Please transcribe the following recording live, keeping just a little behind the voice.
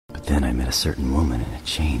then I met a certain woman and it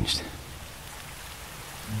changed.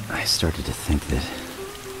 I started to think that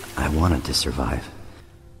I wanted to survive.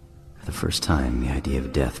 For the first time, the idea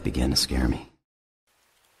of death began to scare me.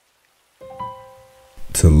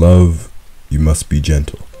 To love, you must be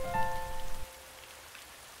gentle.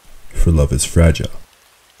 For love is fragile.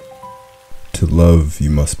 To love, you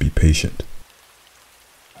must be patient.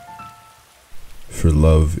 For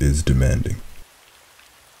love is demanding.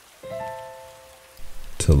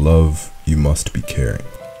 To love, you must be caring.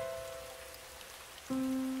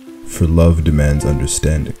 For love demands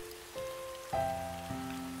understanding.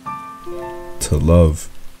 To love,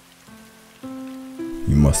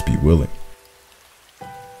 you must be willing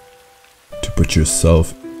to put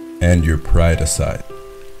yourself and your pride aside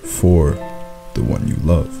for the one you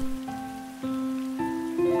love.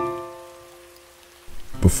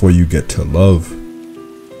 Before you get to love,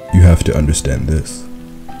 you have to understand this.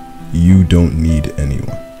 You don't need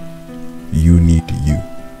anyone. You need you.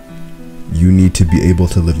 You need to be able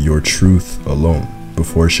to live your truth alone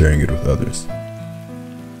before sharing it with others.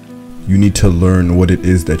 You need to learn what it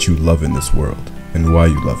is that you love in this world and why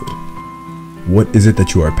you love it. What is it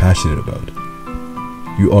that you are passionate about?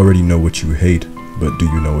 You already know what you hate, but do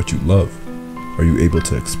you know what you love? Are you able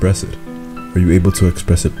to express it? Are you able to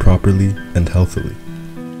express it properly and healthily?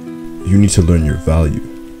 You need to learn your value.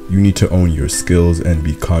 You need to own your skills and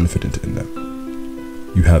be confident in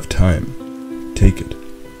them. You have time. Take it.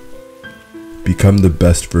 Become the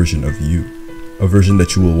best version of you, a version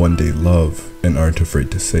that you will one day love and aren't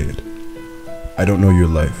afraid to say it. I don't know your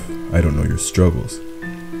life. I don't know your struggles.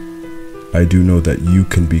 I do know that you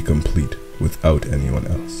can be complete without anyone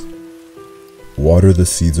else. Water the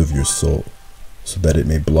seeds of your soul so that it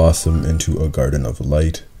may blossom into a garden of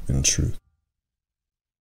light and truth.